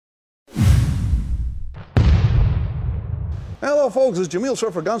Hello folks, it's Jamil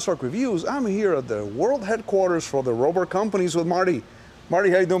Sir for Gunstock Reviews. I'm here at the world headquarters for the Robar Companies with Marty. Marty,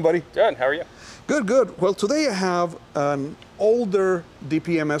 how you doing, buddy? Good, how are you? Good, good. Well, today I have an older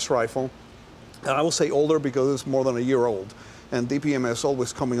DPMS rifle. And I will say older because it's more than a year old. And DPMS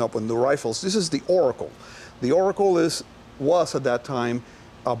always coming up with new rifles. This is the Oracle. The Oracle was at that time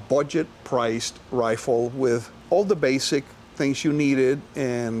a budget-priced rifle with all the basic things you needed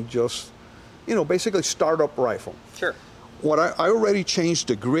and just, you know, basically startup rifle. Sure. What I already changed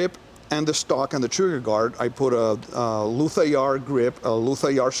the grip and the stock and the trigger guard. I put a Luth-AR grip, a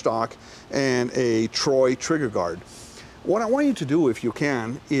Luth-AR stock, and a Troy trigger guard. What I want you to do, if you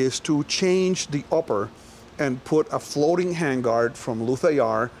can, is to change the upper and put a floating handguard from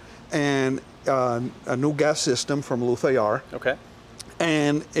Luth-AR and a new gas system from Luth-AR. Okay.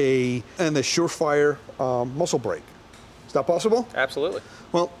 And a Surefire muzzle brake. Is that possible? Absolutely.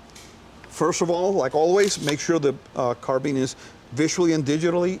 Well, first of all, like always, make sure the carbine is visually and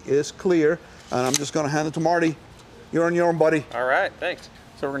digitally is clear. And I'm just going to hand it to Marty. You're on your own, buddy. All right, thanks.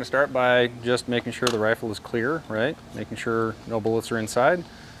 So we're going to start by just making sure the rifle is clear, right? Making sure no bullets are inside.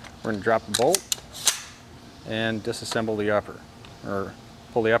 We're going to drop the bolt and disassemble the upper, or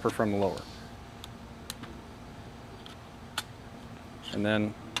pull the upper from the lower. And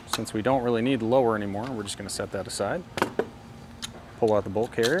then, since we don't really need the lower anymore, we're just going to set that aside. Pull out the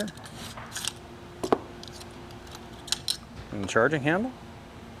bolt carrier and the charging handle,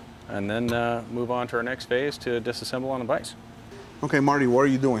 and then move on to our next phase to disassemble on the vise. Okay, Marty, what are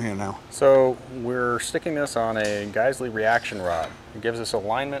you doing here now? So we're sticking this on a Geisley reaction rod. It gives us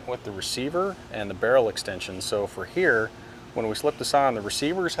alignment with the receiver and the barrel extension. So for here, when we slip this on, the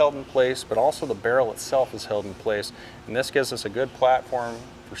receiver is held in place, but also the barrel itself is held in place. And this gives us a good platform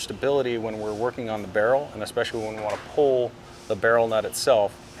for stability when we're working on the barrel, and especially when we want to pull the barrel nut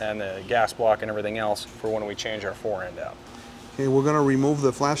itself and the gas block and everything else for when we change our fore end out. Okay, we're going to remove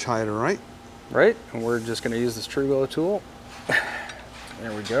the flash hider, right? Right, and we're just going to use this Trugo tool.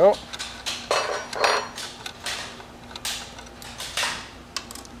 There we go.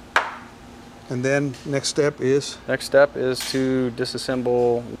 And then next step is? Next step is to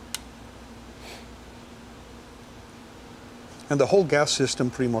disassemble. And the whole gas system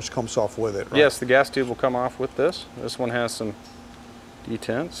pretty much comes off with it, right? Yes, the gas tube will come off with this. This one has some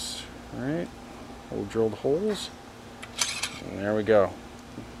detents, right? We'll drill the holes. And there we go.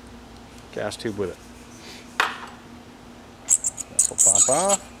 Gas tube with it. This will pop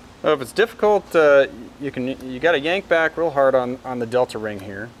off. So if it's difficult, you got to yank back real hard on the delta ring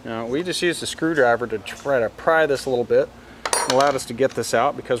here. Now we just used a screwdriver to try to pry this a little bit. It allowed us to get this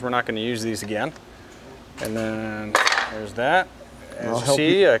out because we're not going to use these again. And then there's that. As you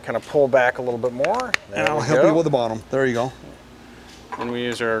see, I kind of pull back a little bit more. And I'll help you with the bottom. There you go. And we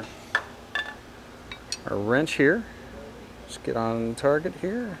use our wrench here. Just get on target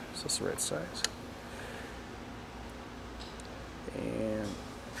here. Is this the right size? And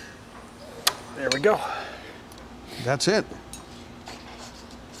there we go. That's it.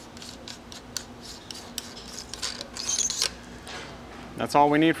 That's all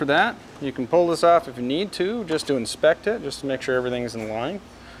we need for that. You can pull this off if you need to, just to inspect it, just to make sure everything's in line.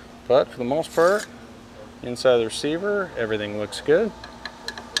 But for the most part, inside the receiver, everything looks good.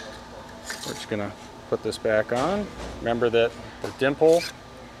 We're just gonna put this back on. Remember that the dimple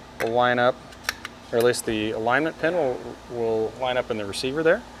will line up, or at least the alignment pin will line up in the receiver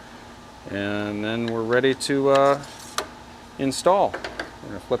there. And then we're ready to install. We're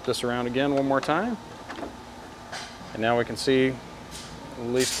gonna flip this around again one more time. And now we can see at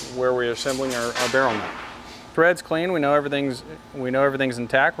least where we're assembling our barrel nut. Thread's clean, we know everything's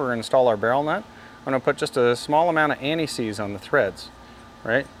intact. We're gonna install our barrel nut. I'm gonna put just a small amount of anti-seize on the threads,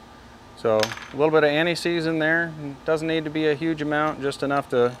 right? So a little bit of anti-seize in there. It doesn't need to be a huge amount, just enough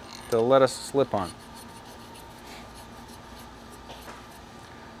to let us slip on.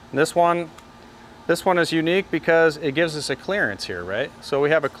 This one is unique because it gives us a clearance here, right? So we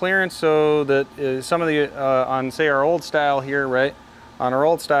have a clearance so that some of the, on say our old style here, right? On our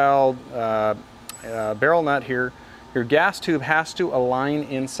old style barrel nut here, your gas tube has to align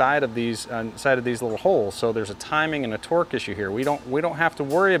inside of these little holes. So there's a timing and a torque issue here. We don't have to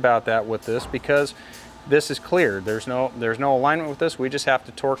worry about that with this because this is cleared. There's no alignment with this. We just have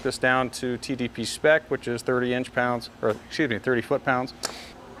to torque this down to TDP spec, which is 30 foot-pounds.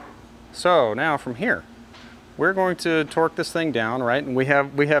 So now from here, we're going to torque this thing down, right? And we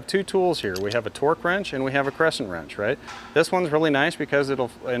have two tools here. We have a torque wrench and we have a crescent wrench, right? This one's really nice because it'll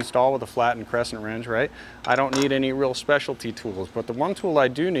install with a flattened crescent wrench, right? I don't need any real specialty tools, but the one tool I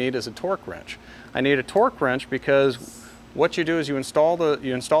do need is a torque wrench. I need a torque wrench because what you do is you install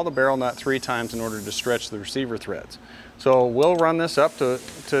the barrel nut 3 times in order to stretch the receiver threads. So we'll run this up to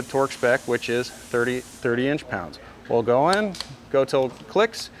torque spec, which is 30 inch-pounds. We'll go in, go till it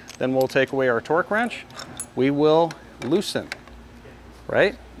clicks, then we'll take away our torque wrench. We will loosen,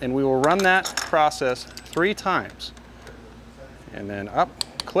 right? And we will run that process 3 times. And then up,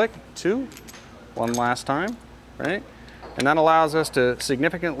 click, 2, one last time, right? And that allows us to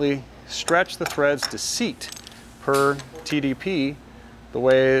significantly stretch the threads to seat per TDP the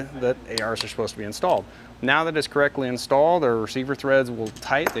way that ARs are supposed to be installed. Now that it's correctly installed, our receiver threads will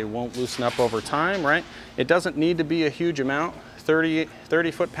tight, they won't loosen up over time, right? It doesn't need to be a huge amount. 30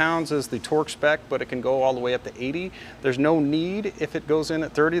 foot-pounds is the torque spec, but it can go all the way up to 80. There's no need if it goes in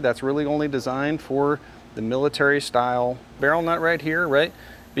at 30. That's really only designed for the military style barrel nut right here, right?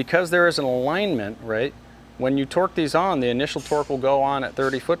 Because there is an alignment, right? When you torque these on, the initial torque will go on at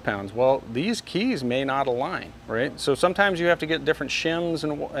 30 foot-pounds. Well, these keys may not align, right? So sometimes you have to get different shims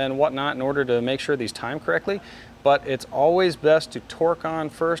and whatnot in order to make sure these time correctly, but it's always best to torque on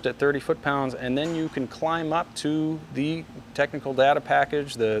first at 30 foot-pounds, and then you can climb up to the technical data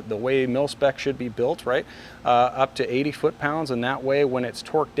package, the way mil spec should be built, right? Up to 80 foot-pounds, and that way when it's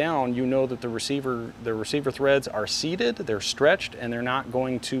torqued down, you know that the receiver threads are seated, they're stretched, and they're not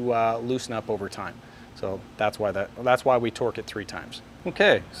going to loosen up over time. So that's why we torque it 3 times.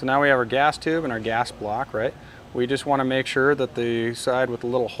 Okay, so now we have our gas tube and our gas block, right? We just want to make sure that the side with the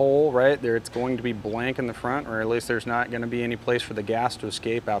little hole, right, there, it's going to be blank in the front, or at least there's not going to be any place for the gas to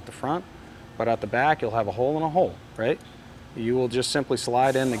escape out the front. But at the back, you'll have a hole and a hole, right? You will just simply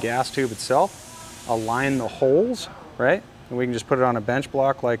slide in the gas tube itself, align the holes, right? And we can just put it on a bench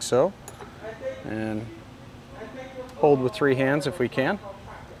block like so, and hold with 3 hands if we can.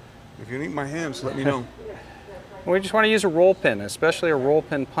 If you need my hands, let me know. We just want to use a roll pin, especially a roll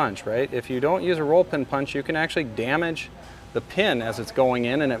pin punch, right? If you don't use a roll pin punch, you can actually damage the pin as it's going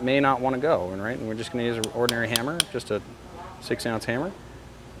in, and it may not want to go, right? And we're just going to use an ordinary hammer, just a 6-ounce hammer,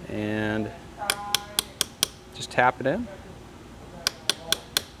 and just tap it in.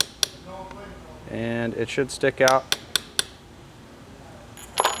 And it should stick out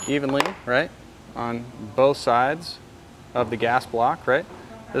evenly, right, on both sides of the gas block, right?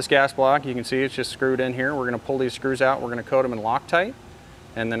 This gas block, you can see it's just screwed in here. We're going to pull these screws out, we're going to coat them in Loctite,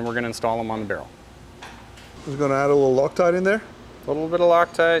 and then we're going to install them on the barrel. Just going to add a little Loctite in there? A little bit of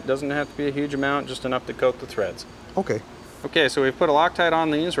Loctite, doesn't have to be a huge amount, just enough to coat the threads. Okay. Okay, so we've put a Loctite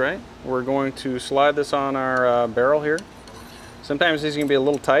on these, right? We're going to slide this on our barrel here. Sometimes these can be a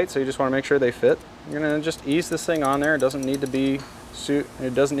little tight, so you just want to make sure they fit. You're going to just ease this thing on there. It doesn't need to be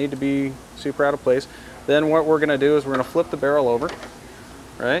super out of place. Then what we're going to do is we're going to flip the barrel over,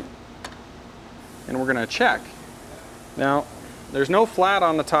 right? And we're going to check. Now, there's no flat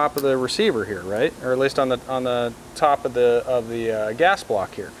on the top of the receiver here, right? Or at least on the top of the gas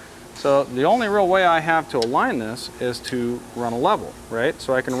block here. So the only real way I have to align this is to run a level, right?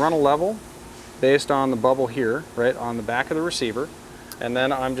 So I can run a level based on the bubble here, right, on the back of the receiver, and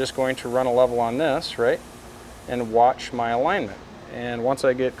then I'm just going to run a level on this, right, and watch my alignment. And once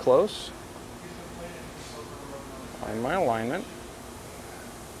I get close, find my alignment.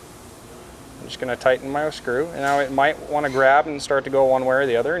 I'm just going to tighten my screw, and now it might want to grab and start to go one way or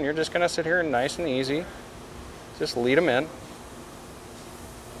the other, and you're just going to sit here and nice and easy, just lead them in.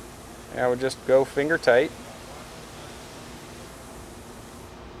 And I would just go finger tight.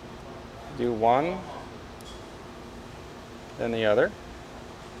 Do one, then the other.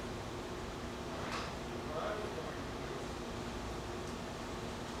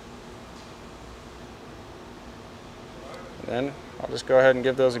 And then I'll just go ahead and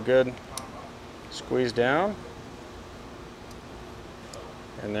give those a good squeeze down.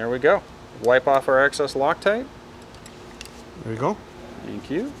 And there we go. Wipe off our excess Loctite. There you go.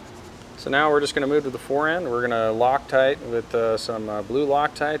 Thank you. So now we're just going to move to the fore end. We're going to Loctite with some blue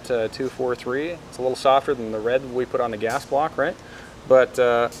Loctite 243. It's a little softer than the red we put on the gas block, right? But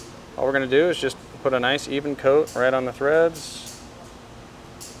all we're going to do is just put a nice even coat right on the threads.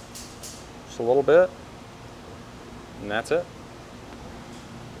 Just a little bit. And that's it.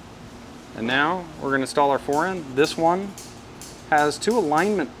 And now we're going to install our fore end. This one has 2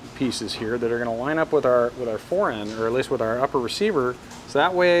 alignment pieces here that are going to line up with our fore end, or at least with our upper receiver, so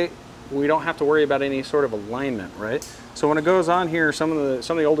that way we don't have to worry about any sort of alignment, right? So when it goes on here, some of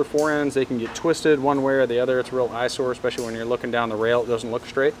the older fore ends, they can get twisted one way or the other. It's a real eyesore, especially when you're looking down the rail. It doesn't look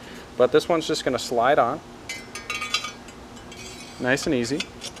straight. But this one's just going to slide on, nice and easy.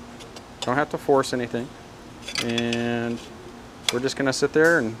 Don't have to force anything. And we're just going to sit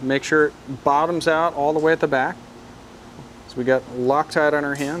there and make sure it bottoms out all the way at the back. So we got Loctite on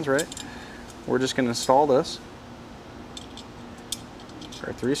our hands, right? We're just going to install this.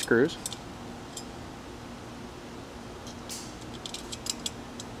 our 3 screws.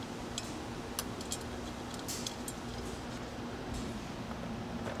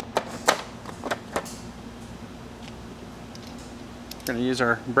 We're going to use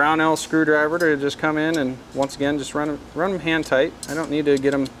our Brownell screwdriver to just come in and once again just run them hand tight. I don't need to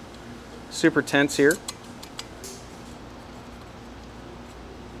get them super tense here.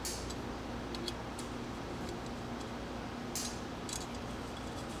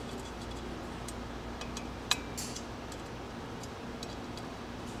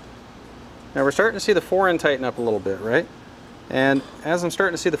 Now we're starting to see the fore-end tighten up a little bit, right? And as I'm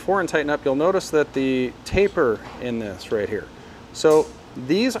starting to see the fore-end tighten up, you'll notice that the taper in this right here. So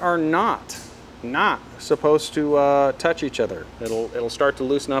these are not supposed to touch each other. It'll start to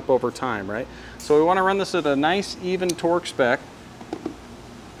loosen up over time, right? So we want to run this at a nice even torque spec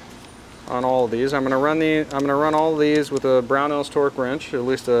on all of these. I'm going to run all of these with a Brownell's torque wrench, at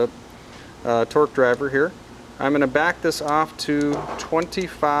least a torque driver here. I'm going to back this off to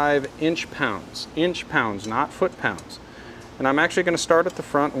 25 inch-pounds. Inch-pounds, not foot-pounds. And I'm actually going to start at the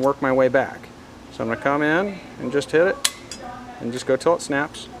front and work my way back. So I'm going to come in and just hit it and just go till it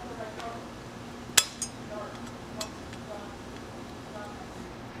snaps.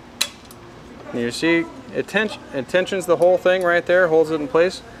 And you see it tensions the whole thing right there, holds it in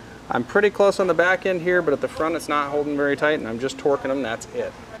place. I'm pretty close on the back end here, but at the front it's not holding very tight, and I'm just torquing them, that's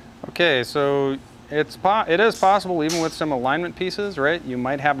it. Okay, so it is possible, even with some alignment pieces, right? You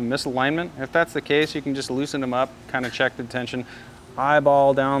might have a misalignment. If that's the case, you can just loosen them up, kind of check the tension,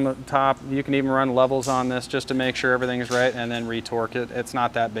 eyeball down the top. You can even run levels on this just to make sure everything is right and then retorque it. It's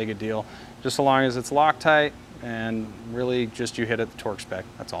not that big a deal. Just so long as it's Loctite and really just you hit it the torque spec,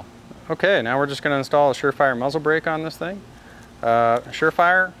 that's all. Okay, now we're just going to install a Surefire muzzle brake on this thing.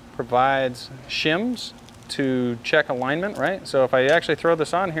 Surefire provides shims to check alignment, right? So if I actually throw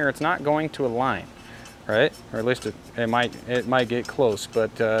this on here, it's not going to align, right? Or at least it might get close,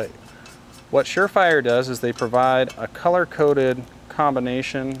 but what Surefire does is they provide a color-coded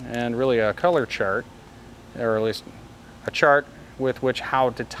combination and really a color chart, or at least a chart with which how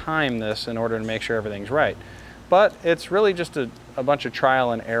to time this in order to make sure everything's right. But it's really just a bunch of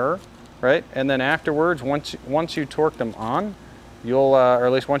trial and error, right? And then afterwards, once you torque them on, you'll, or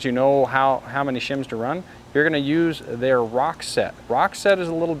at least once you know how many shims to run, you're going to use their rock set. Rock set is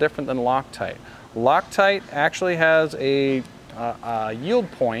a little different than Loctite. Loctite actually has a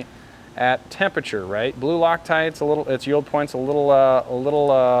yield point at temperature, right? Blue Loctite's its yield point's a little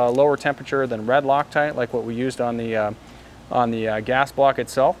lower temperature than red Loctite, like what we used on the gas block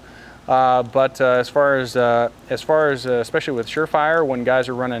itself. But as far as especially with Surefire, when guys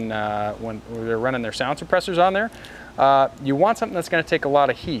are running when they're running their sound suppressors on there, you want something that's going to take a lot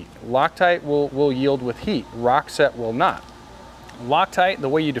of heat. Loctite will yield with heat. Rock set will not. Loctite, the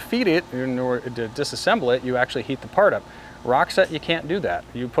way you defeat it in order to disassemble it, you actually heat the part up. Rock set, you can't do that.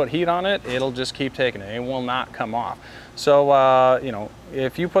 You put heat on it, it'll just keep taking it. It will not come off. So you know,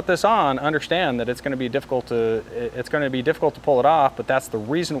 if you put this on, understand that it's going to be difficult to pull it off. But that's the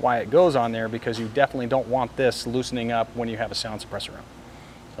reason why it goes on there, because you definitely don't want this loosening up when you have a sound suppressor on.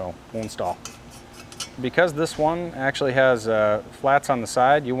 So we'll install. Because this one actually has flats on the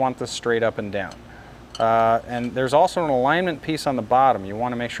side, you want this straight up and down. And there's also an alignment piece on the bottom. You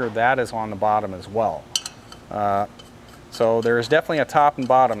want to make sure that is on the bottom as well. So there's definitely a top and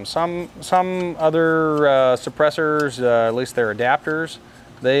bottom. Some other suppressors, at least their adapters,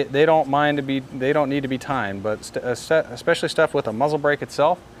 they don't need to be timed, but especially stuff with a muzzle brake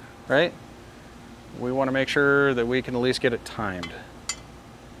itself, right? We want to make sure that we can at least get it timed.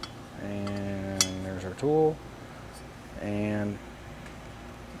 And there's our tool, and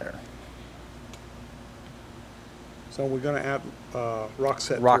there. So we're going to add rock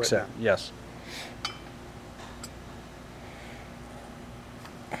set. Rock set, yes.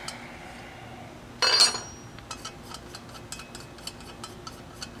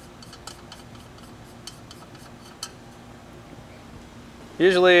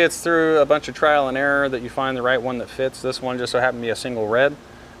 Usually it's through a bunch of trial and error that you find the right one that fits. This one just so happened to be a single red.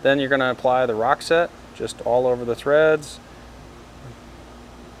 Then you're going to apply the rock set just all over the threads.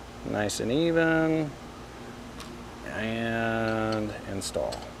 Nice and even. And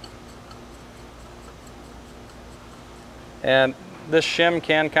install. And this shim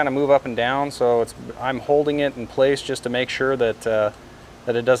can kind of move up and down, so I'm holding it in place just to make sure that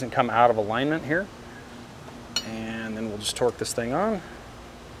that it doesn't come out of alignment here. And then we'll just torque this thing on.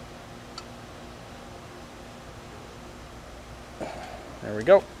 There we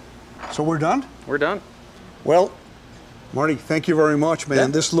go. So we're done? We're done. Well, Marty, thank you very much, man. Yeah.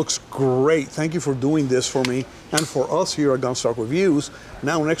 This looks great. Thank you for doing this for me and for us here at Gunstock Reviews.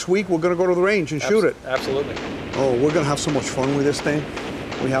 Now, next week, we're going to go to the range and shoot it. Absolutely. Oh, we're going to have so much fun with this thing.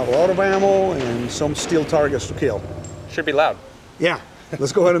 We have a lot of ammo and some steel targets to kill. Should be loud. Yeah,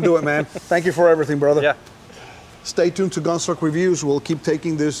 let's go ahead and do it, man. Thank you for everything, brother. Yeah. Stay tuned to Gunstock Reviews. We'll keep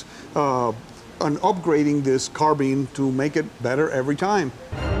taking this and upgrading this carbine to make it better every time.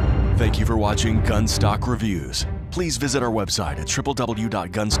 Thank you for watching Gunstock Reviews. Please visit our website at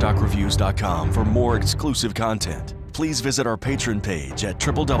www.gunstockreviews.com for more exclusive content. Please visit our Patreon page at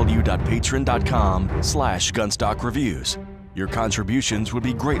www.patreon.com/gunstockreviews. Your contributions would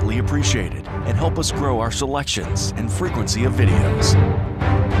be greatly appreciated and help us grow our selections and frequency of videos.